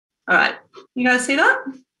All right. You guys see that?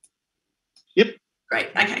 Yep. Great.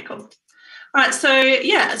 Okay, cool. All right, so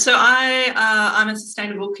I'm a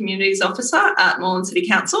Sustainable Communities Officer at Moreland City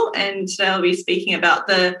Council, and today I'll be speaking about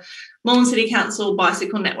the Moreland City Council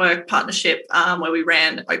Bicycle Network Partnership, where we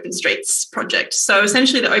ran Open Streets project. So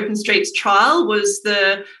essentially the Open Streets trial was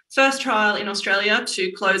the first trial in Australia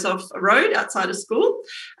to close off a road outside of school,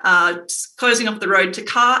 closing off the road to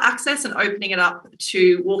car access and opening it up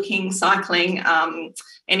to walking, cycling,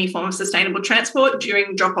 any form of sustainable transport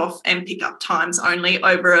during drop-off and pick-up times only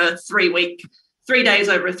over a 3 days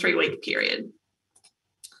over a 3-week period.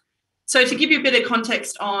 So to give you a bit of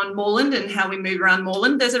context on Moreland and how we move around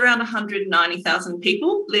Moreland, there's around 190,000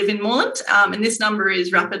 people live in Moreland, and this number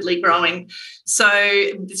is rapidly growing. So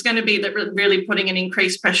it's going to be really putting an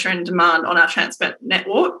increased pressure and demand on our transport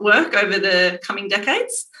network over the coming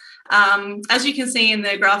decades. As you can see in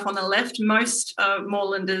the graph on the left, most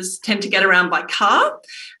Morelanders tend to get around by car.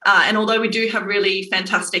 And although we do have really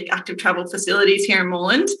fantastic active travel facilities here in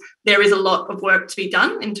Moreland, there is a lot of work to be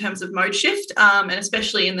done in terms of mode shift, and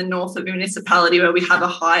especially in the north of the municipality where we have a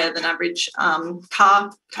higher than average car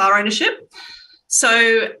ownership.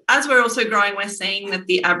 So as we're also growing, we're seeing that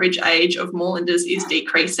the average age of Morelanders is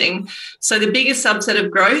decreasing. So the biggest subset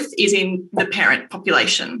of growth is in the parent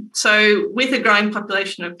population. So with a growing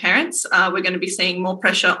population of parents, we're going to be seeing more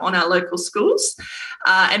pressure on our local schools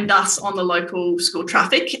and thus on the local school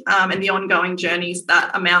traffic and the ongoing journeys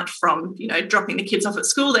that amount from, dropping the kids off at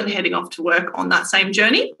school, then heading off to work on that same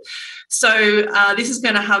journey. So this is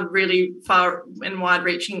going to have really far and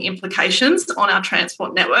wide-reaching implications on our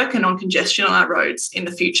transport network and on congestion on our roads in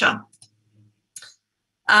the future.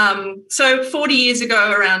 So 40 years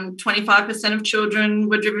ago, around 25% of children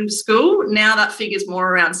were driven to school. Now that figure's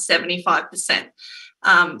more around 75%.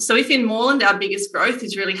 So if in Moreland our biggest growth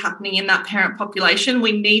is really happening in that parent population,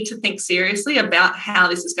 we need to think seriously about how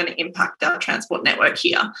this is going to impact our transport network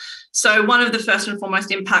here. So one of the first and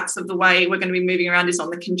foremost impacts of the way we're going to be moving around is on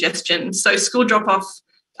the congestion. So school drop-off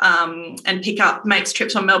and pick-up makes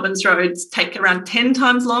trips on Melbourne's roads take around 10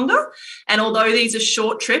 times longer. And although these are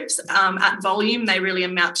short trips, at volume, they really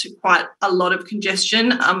amount to quite a lot of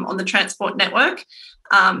congestion on the transport network.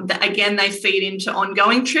 Again, they feed into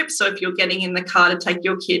ongoing trips. So if you're getting in the car to take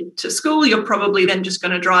your kid to school, you're probably then just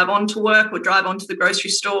going to drive on to work or drive on to the grocery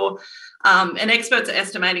store. And experts are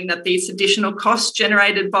estimating that these additional costs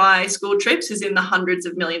generated by school trips is in the hundreds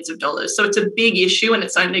of millions of dollars. So it's a big issue and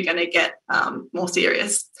it's only going to get more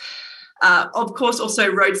serious. Of course,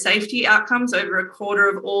 also road safety outcomes. Over a quarter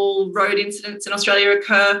of all road incidents in Australia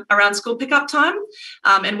occur around school pickup time.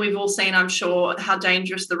 And we've all seen, I'm sure, how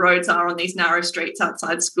dangerous the roads are on these narrow streets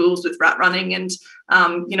outside schools with rat running and,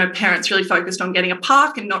 parents really focused on getting a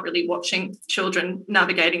park and not really watching children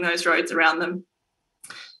navigating those roads around them.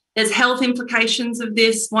 There's health implications of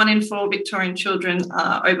this. 1 in 4 Victorian children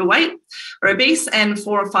are overweight or obese, and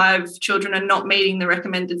 4 or 5 children are not meeting the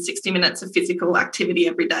recommended 60 minutes of physical activity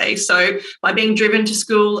every day. So by being driven to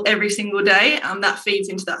school every single day, that feeds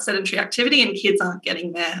into that sedentary activity, and kids aren't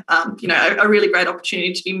getting there. A really great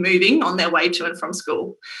opportunity to be moving on their way to and from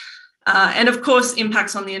school. And, of course,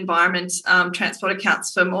 impacts on the environment. Transport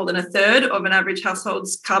accounts for more than a third of an average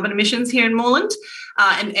household's carbon emissions here in Moreland,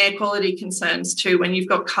 and air quality concerns too when you've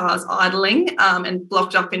got cars idling and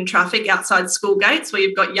blocked up in traffic outside school gates where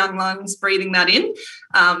you've got young lungs breathing that in.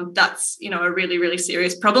 That's, a really, really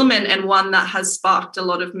serious problem and one that has sparked a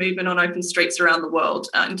lot of movement on open streets around the world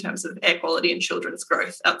in terms of air quality and children's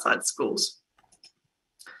growth outside schools.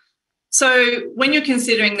 So when you're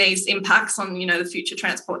considering these impacts on, the future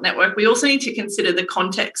transport network, we also need to consider the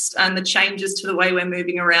context and the changes to the way we're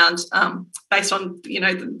moving around based on,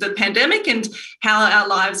 the pandemic and how our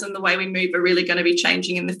lives and the way we move are really going to be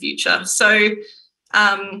changing in the future. So,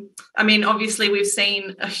 obviously we've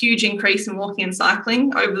seen a huge increase in walking and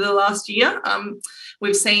cycling over the last year.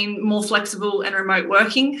 We've seen more flexible and remote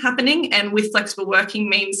working happening, and with flexible working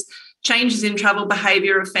means changes in travel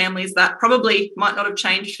behaviour of families that probably might not have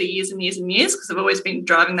changed for years and years and years because they've always been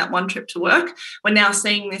driving that one trip to work. We're now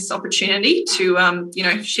seeing this opportunity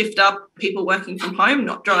to, shift up people working from home,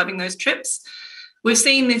 not driving those trips. We've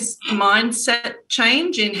seen this mindset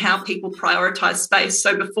change in how people prioritise space.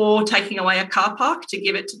 So before, taking away a car park to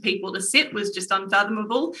give it to people to sit was just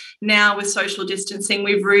unfathomable. Now with social distancing,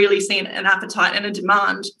 we've really seen an appetite and a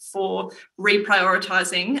demand for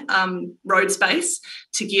reprioritising road space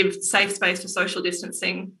to give safe space for social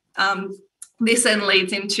distancing. This then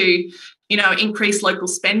leads into, increased local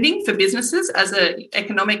spending for businesses as an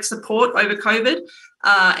economic support over COVID.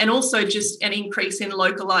 And also just an increase in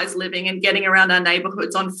localised living and getting around our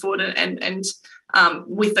neighbourhoods on foot and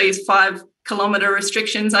with these 5 kilometre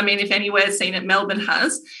restrictions. I mean, if anywhere's seen it, Melbourne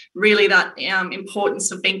has. Really that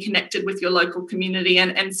importance of being connected with your local community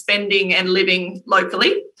and spending and living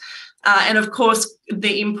locally. And, of course,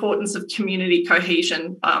 the importance of community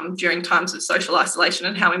cohesion during times of social isolation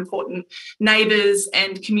and how important neighbours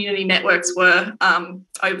and community networks were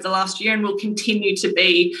over the last year and will continue to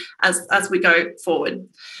be as we go forward.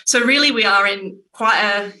 So really we are in quite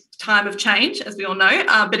a time of change, as we all know,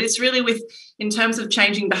 but it's really in terms of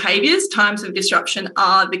changing behaviours, times of disruption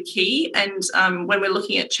are the key. And when we're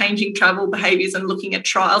looking at changing travel behaviours and looking at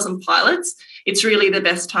trials and pilots, it's really the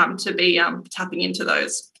best time to be tapping into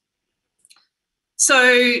those.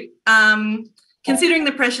 So considering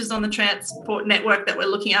the pressures on the transport network that we're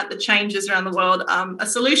looking at, the changes around the world, a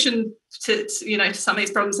solution to some of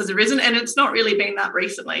these problems has arisen, and it's not really been that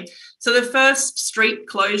recently. So the first street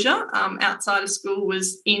closure outside of school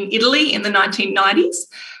was in Italy in the 1990s.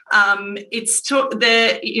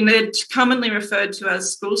 They're commonly referred to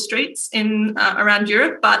as school streets in around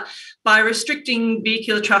Europe, but by restricting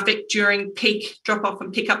vehicular traffic during peak drop-off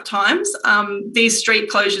and pick-up times, these street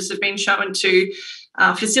closures have been shown to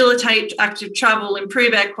facilitate active travel,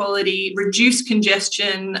 improve air quality, reduce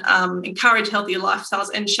congestion, encourage healthier lifestyles,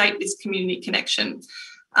 and shape this community connection.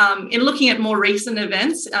 In looking at more recent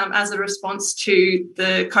events, as a response to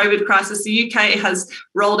the COVID crisis, the UK has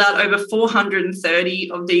rolled out over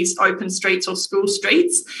 430 of these open streets or school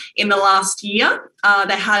streets in the last year.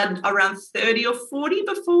 They had around 30 or 40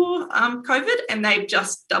 before COVID, and they've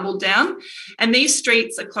just doubled down. And these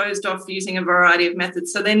streets are closed off using a variety of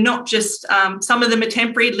methods. So they're not just, some of them are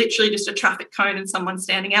temporary, literally just a traffic cone and someone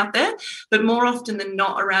standing out there, but more often than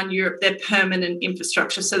not around Europe, they're permanent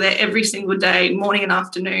infrastructure. So they're every single day, morning and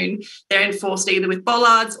afternoon. They're enforced either with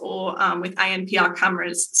bollards or with ANPR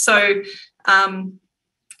cameras. So,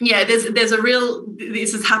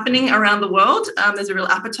 this is happening around the world. There's a real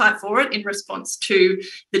appetite for it in response to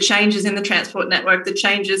the changes in the transport network, the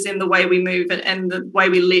changes in the way we move and the way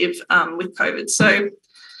we live with COVID. So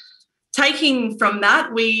taking from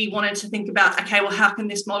that, we wanted to think about, okay, well, how can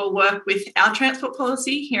this model work with our transport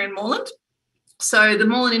policy here in Moreland? So the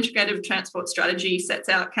Moreland Integrated Transport Strategy sets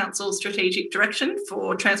out Council's strategic direction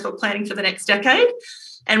for transport planning for the next decade,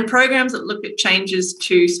 and programs that look at changes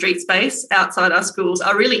to street space outside our schools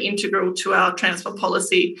are really integral to our transport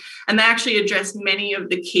policy, and they actually address many of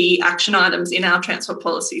the key action items in our transport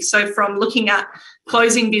policy. So from looking at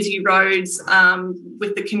closing busy roads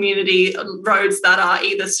with the community, roads that are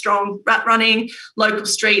either strong rat running, local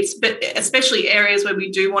streets, but especially areas where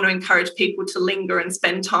we do want to encourage people to linger and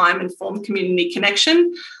spend time and form community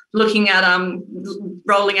connection. Looking at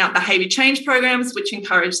rolling out behaviour change programs, which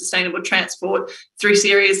encourage sustainable transport through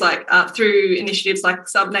through initiatives like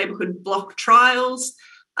sub-neighbourhood block trials,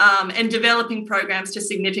 and developing programs to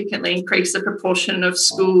significantly increase the proportion of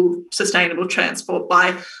school sustainable transport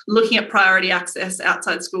by looking at priority access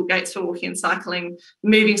outside school gates for walking and cycling,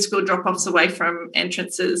 moving school drop-offs away from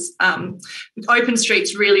entrances. Open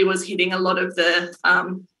streets really was hitting a lot of the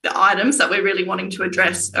items that we're really wanting to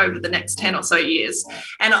address over the next 10 or so years.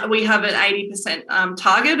 And we have an 80%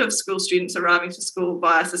 target of school students arriving to school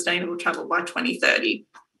via sustainable travel by 2030.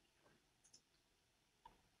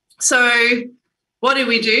 So what did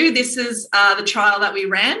we do? This is the trial that we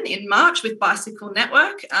ran in March with Bicycle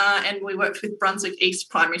Network, and we worked with Brunswick East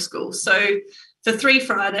Primary School. So for 3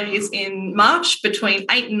 Fridays in March, between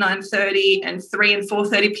 8 and 9:30 and 3 and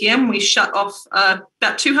 4:30 p.m, we shut off about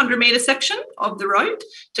 200-metre section of the road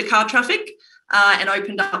to car traffic and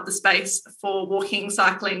opened up the space for walking,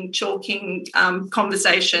 cycling, chalking,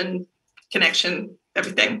 conversation, connection,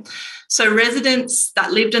 everything. So residents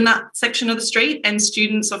that lived in that section of the street and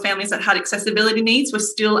students or families that had accessibility needs were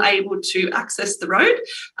still able to access the road.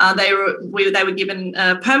 They were given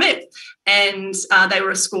a permit, and they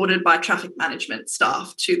were escorted by traffic management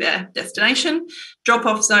staff to their destination.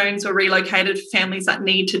 Drop-off zones were relocated for families that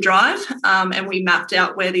need to drive, and we mapped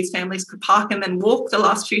out where these families could park and then walk the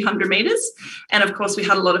last few hundred metres. And, of course, we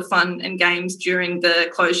had a lot of fun and games during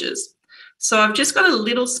the closures. So I've just got a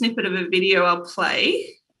little snippet of a video I'll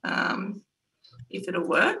play, if it'll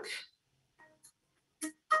work.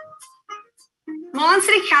 Moreland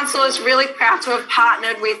City Council is really proud to have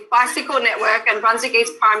partnered with Bicycle Network and Brunswick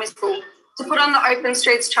East Primary School to put on the Open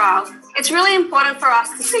Streets trial. It's really important for us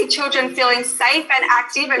to see children feeling safe and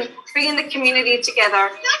active and bringing the community together.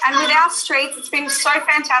 And with our streets, it's been so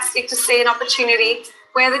fantastic to see an opportunity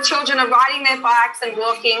where the children are riding their bikes and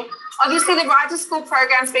walking. Obviously, the Ride to School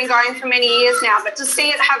program's been going for many years now, but to see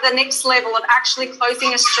it have the next level of actually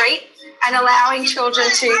closing a street and allowing children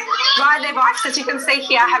to ride their bikes, as you can see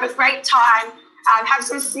here, have a great time, have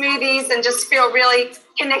some smoothies and just feel really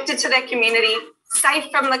connected to their community. safe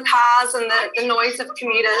from the cars and the noise of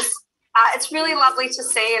commuters. It's really lovely to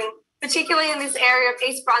see, and particularly in this area of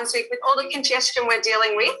East Brunswick with all the congestion we're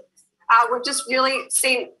dealing with, we've just really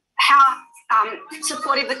seen how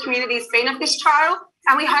supportive the community has been of this trial,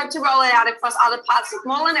 and we hope to roll it out across other parts of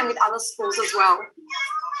Moreland and with other schools as well.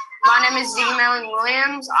 My name is Zoe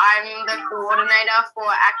Williams. I'm the coordinator for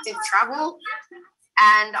active travel,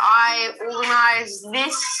 and I organise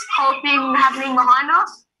this whole thing happening behind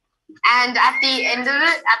us. And at the end of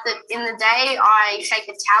it, in the day, I take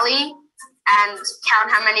a tally and count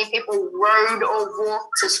how many people rode or walked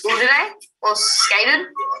to school today or skated.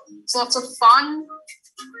 It's lots of fun.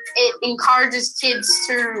 It encourages kids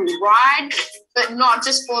to ride, but not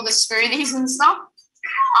just for the smoothies and stuff.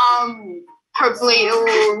 Hopefully it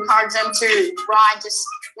will encourage them to ride just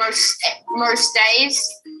most days.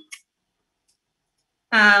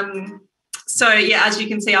 So, yeah, as you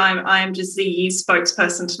can see, I am just the youth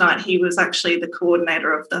spokesperson tonight. He was actually the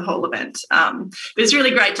coordinator of the whole event. But it's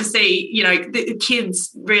really great to see, the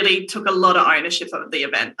kids really took a lot of ownership of the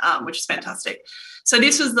event, which is fantastic. So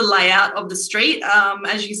this was the layout of the street.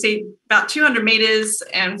 As you see, about 200 metres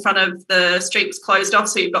in front of the street was closed off,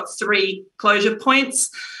 so you've got 3 closure points.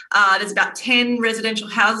 There's about 10 residential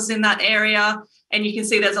houses in that area. And you can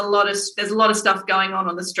see there's a lot of stuff going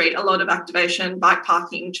on the street, a lot of activation, bike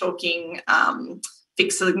parking, chalking,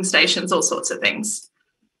 fixing stations, all sorts of things.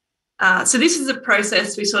 So this is a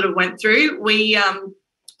process we sort of went through. We,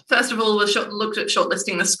 first of all, looked at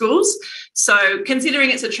shortlisting the schools. So considering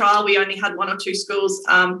it's a trial, we only had 1 or 2 schools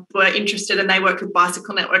were interested, and they worked with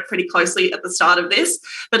Bicycle Network pretty closely at the start of this.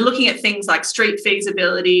 But looking at things like street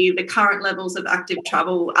feasibility, the current levels of active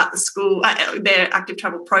travel at the school, their active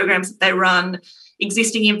travel programs that they run,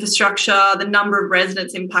 existing infrastructure, the number of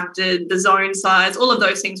residents impacted, the zone size, all of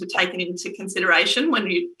those things were taken into consideration when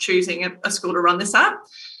you're choosing a school to run this at.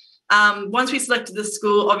 Once we selected the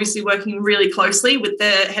school, obviously working really closely with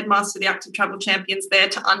the headmaster, the active travel champions there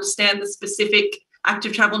to understand the specific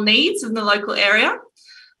active travel needs in the local area.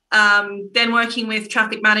 Then working with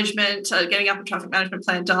traffic management, getting up a traffic management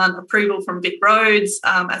plan done, approval from Vic Roads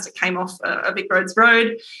as it came off a Vic Roads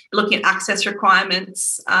road, looking at access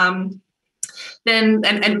requirements, then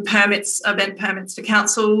permits, event permits to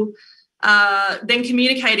council. Then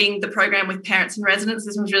communicating the program with parents and residents.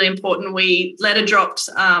 This was really important. We letter dropped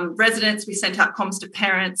residents. We sent out comms to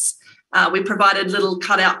parents. We provided little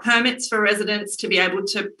cutout permits for residents to be able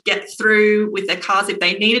to get through with their cars if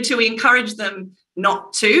they needed to. We encouraged them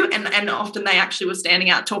not to, and often they actually were standing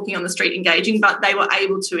out talking on the street engaging, but they were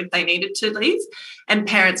able to if they needed to leave. And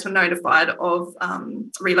parents were notified of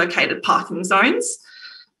relocated parking zones.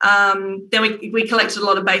 Then we collected a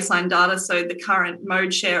lot of baseline data, so the current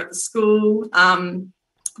mode share at the school,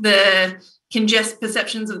 the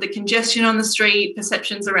perceptions of the congestion on the street,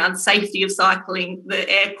 perceptions around safety of cycling, the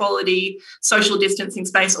air quality, social distancing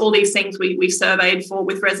space, all these things we surveyed for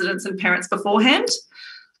with residents and parents beforehand.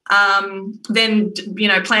 Then,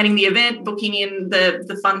 planning the event, booking in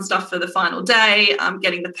the fun stuff for the final day,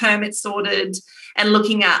 getting the permits sorted, and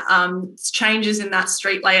looking at changes in that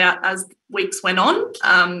street layout as weeks went on,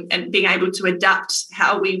 and being able to adapt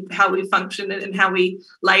how we functioned and how we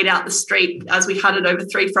laid out the street as we had it over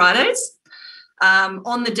 3 Fridays.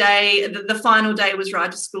 On the day, the final day was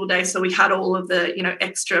Ride to School Day, so we had all of the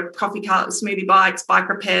extra coffee carts, smoothie bikes, bike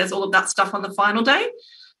repairs, all of that stuff on the final day.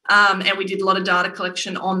 And we did a lot of data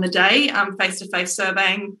collection on the day, face-to-face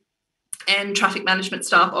surveying and traffic management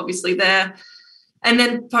staff obviously there. And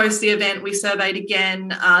then post the event, we surveyed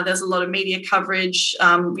again. There's a lot of media coverage,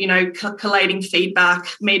 collating feedback,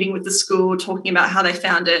 meeting with the school, talking about how they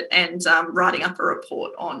found it, and writing up a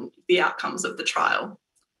report on the outcomes of the trial.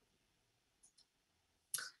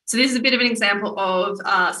 So this is a bit of an example of,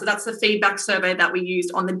 so that's the feedback survey that we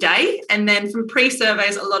used on the day. And then from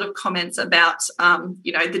pre-surveys, a lot of comments about,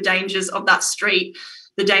 the dangers of that street,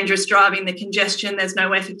 the dangerous driving, the congestion. There's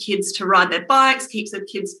nowhere for kids to ride their bikes, keeps the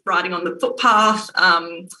kids riding on the footpath.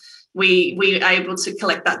 We were able to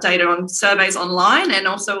collect that data on surveys online, and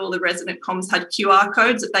also all the resident comms had QR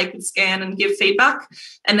codes that they could scan and give feedback.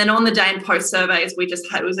 And then on the day and post surveys,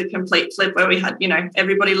 it was a complete flip where we had,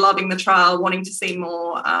 everybody loving the trial, wanting to see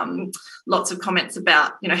more, lots of comments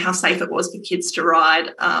about, how safe it was for kids to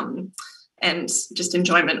ride, and just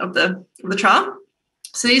enjoyment of the trial.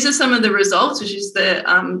 So these are some of the results, which is the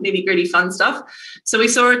nitty-gritty fun stuff. So we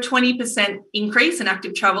saw a 20% increase in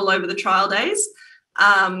active travel over the trial days,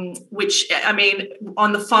 which,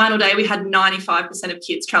 on the final day, we had 95% of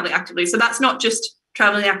kids travelling actively. So that's not just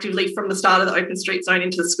travelling actively from the start of the open street zone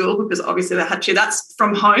into the school, because obviously they had to. That's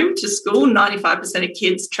from home to school, 95% of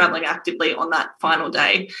kids travelling actively on that final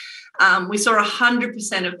day. We saw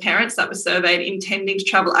 100% of parents that were surveyed intending to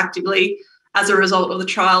travel actively as a result of the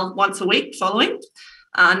trial once a week following.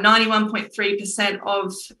 91.3%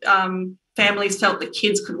 of families felt that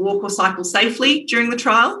kids could walk or cycle safely during the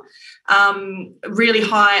trial. Really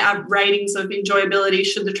high ratings of enjoyability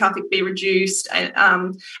should the traffic be reduced. And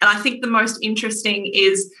I think the most interesting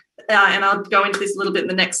is, and I'll go into this a little bit in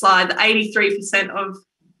the next slide, the 83% of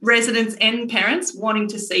residents and parents wanting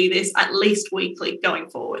to see this at least weekly going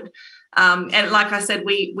forward. And like I said,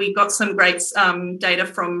 we got some great data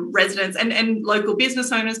from residents and local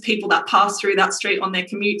business owners, people that pass through that street on their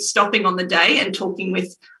commute, stopping on the day and talking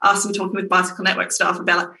with us and talking with Bicycle Network staff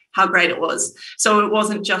about how great it was. So it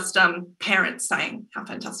wasn't just parents saying how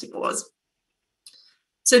fantastic it was.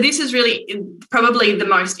 So this is really probably the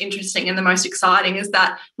most interesting and the most exciting, is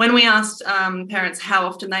that when we asked parents how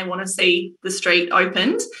often they want to see the street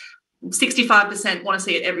opened, 65% want to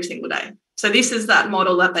see it every single day. So this is that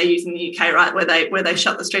model that they use in the UK, right, where they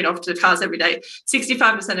shut the street off to cars every day.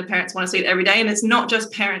 65% of parents want to see it every day, and it's not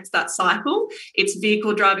just parents that cycle, it's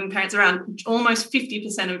vehicle driving parents. Around almost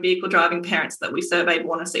 50% of vehicle driving parents that we surveyed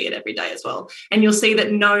want to see it every day as well. And you'll see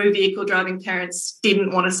that no vehicle driving parents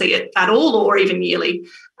didn't want to see it at all or even yearly.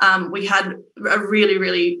 We had a really,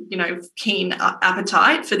 really, keen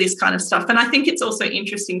appetite for this kind of stuff. And I think it's also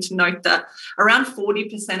interesting to note that around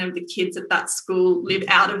 40% of the kids at that school live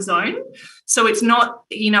out of zone. So it's not,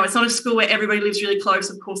 it's not a school where everybody lives really close.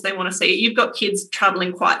 Of course, they want to see it. You've got kids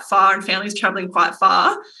travelling quite far and families travelling quite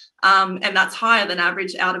far. And that's higher than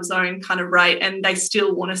average out of zone kind of rate. And they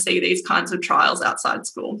still want to see these kinds of trials outside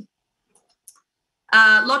school.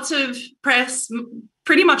 Lots of press,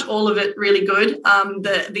 pretty much all of it really good.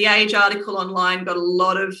 The Age article online got a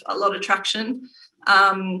lot of traction.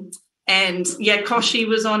 And yeah, Koshi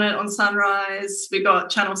was on it on Sunrise. We got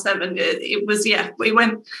Channel 7. It was, we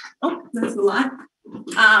went, oh, there's the light.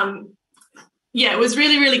 It was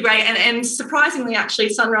really, really great. And surprisingly, actually,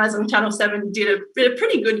 Sunrise and Channel 7 did a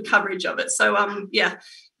pretty good coverage of it. So,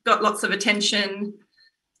 got lots of attention.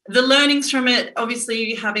 The learnings from it,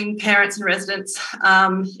 obviously having parents and residents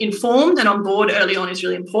informed and on board early on is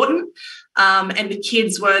really important. And the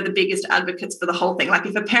kids were the biggest advocates for the whole thing. Like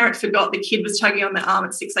if a parent forgot, the kid was tugging on their arm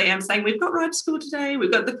at 6 a.m. saying, we've got ride to school today,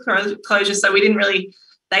 we've got the closure. So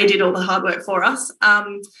they did all the hard work for us.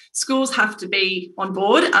 Schools have to be on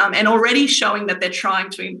board and already showing that they're trying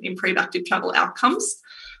to improve active travel outcomes.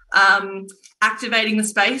 Activating the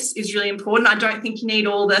space is really important. I don't think you need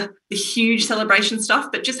all the huge celebration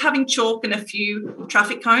stuff, but just having chalk and a few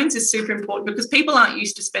traffic cones is super important because people aren't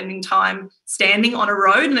used to spending time standing on a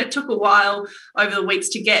road, and it took a while over the weeks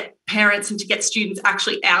to get parents and to get students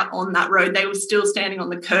actually out on that road. They were still standing on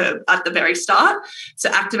the curb at the very start.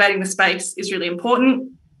 So activating the space is really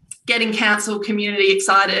important. Getting council community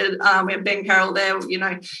excited. We have Ben Carroll there,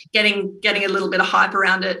 getting a little bit of hype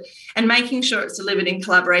around it and making sure it's delivered in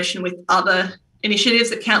collaboration with other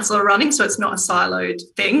initiatives that council are running, so it's not a siloed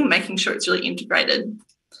thing, making sure it's really integrated.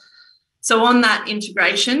 So on that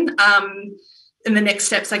integration, and the next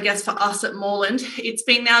steps, I guess, for us at Moreland, it's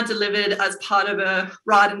been now delivered as part of a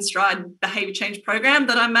Ride and Stride behaviour change program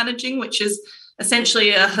that I'm managing, which is essentially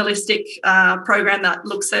a holistic program that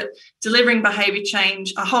looks at delivering behaviour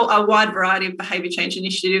change, a wide variety of behaviour change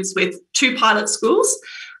initiatives with 2 pilot schools.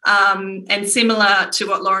 And similar to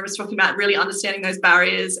what Lauren was talking about, really understanding those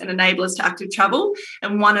barriers and enablers to active travel.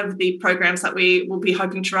 And one of the programs that we will be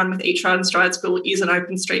hoping to run with each Ride and Stride school is an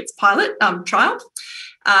open streets pilot trial.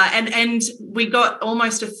 And we got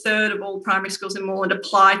almost a third of all primary schools in Moreland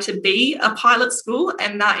apply to be a pilot school,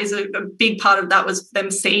 and that is a big part of that was them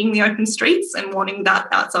seeing the open streets and wanting that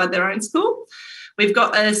outside their own school. We've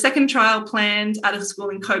got a second trial planned at a school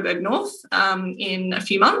in Coburg North in a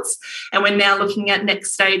few months, and we're now looking at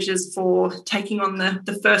next stages for taking on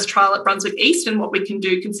the first trial at Brunswick East and what we can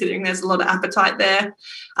do, considering there's a lot of appetite there.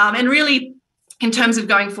 And really, in terms of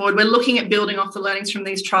going forward, we're looking at building off the learnings from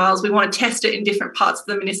these trials. We want to test it in different parts of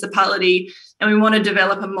the municipality, and we want to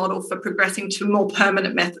develop a model for progressing to more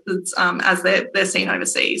permanent methods as they're seen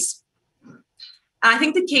overseas. I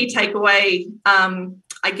think the key takeaway,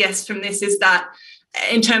 I guess, from this is that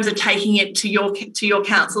in terms of taking it to your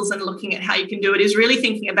councils and looking at how you can do it is really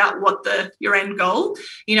thinking about what your end goal,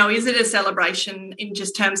 is it a celebration in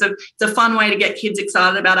just terms of it's a fun way to get kids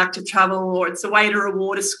excited about active travel, or it's a way to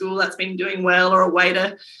reward a school that's been doing well, or a way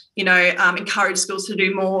to, encourage schools to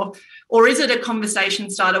do more, or is it a conversation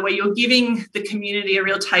starter where you're giving the community a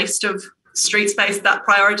real taste of street space that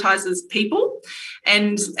prioritises people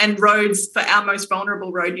and roads for our most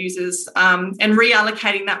vulnerable road users, and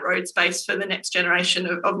reallocating that road space for the next generation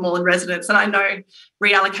of Moreland residents. And I know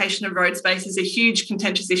reallocation of road space is a huge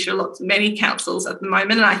contentious issue at many councils at the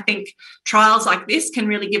moment, and I think trials like this can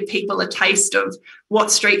really give people a taste of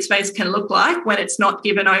what street space can look like when it's not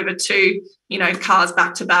given over to, cars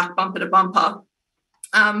back to back, bumper to bumper.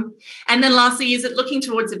 And then lastly, is it looking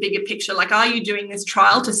towards a bigger picture? Like, are you doing this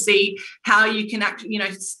trial to see how you can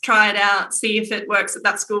try it out, see if it works at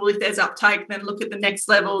that school, if there's uptake, then look at the next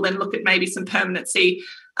level, then look at maybe some permanency.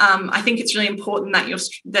 I think it's really important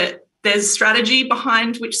that there's strategy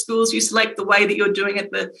behind which schools you select, the way that you're doing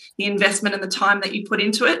it, the investment and the time that you put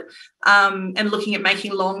into it, and looking at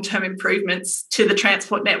making long-term improvements to the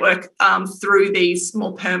transport network through these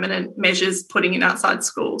more permanent measures, putting in outside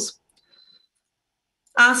schools.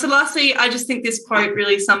 So lastly, I just think this quote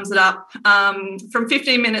really sums it up. From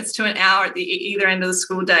 15 minutes to an hour at either end of the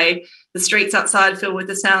school day, the streets outside fill with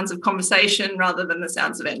the sounds of conversation rather than the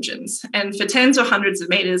sounds of engines. And for tens or hundreds of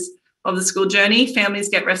metres of the school journey, families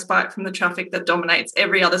get respite from the traffic that dominates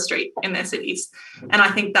every other street in their cities. And I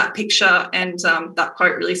think that picture and that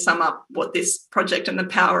quote really sum up what this project and the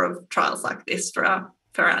power of trials like this for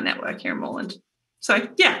our network here in Moreland. So,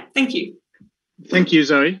 yeah, thank you. Thank you,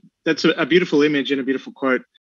 Zoe. That's a beautiful image and a beautiful quote.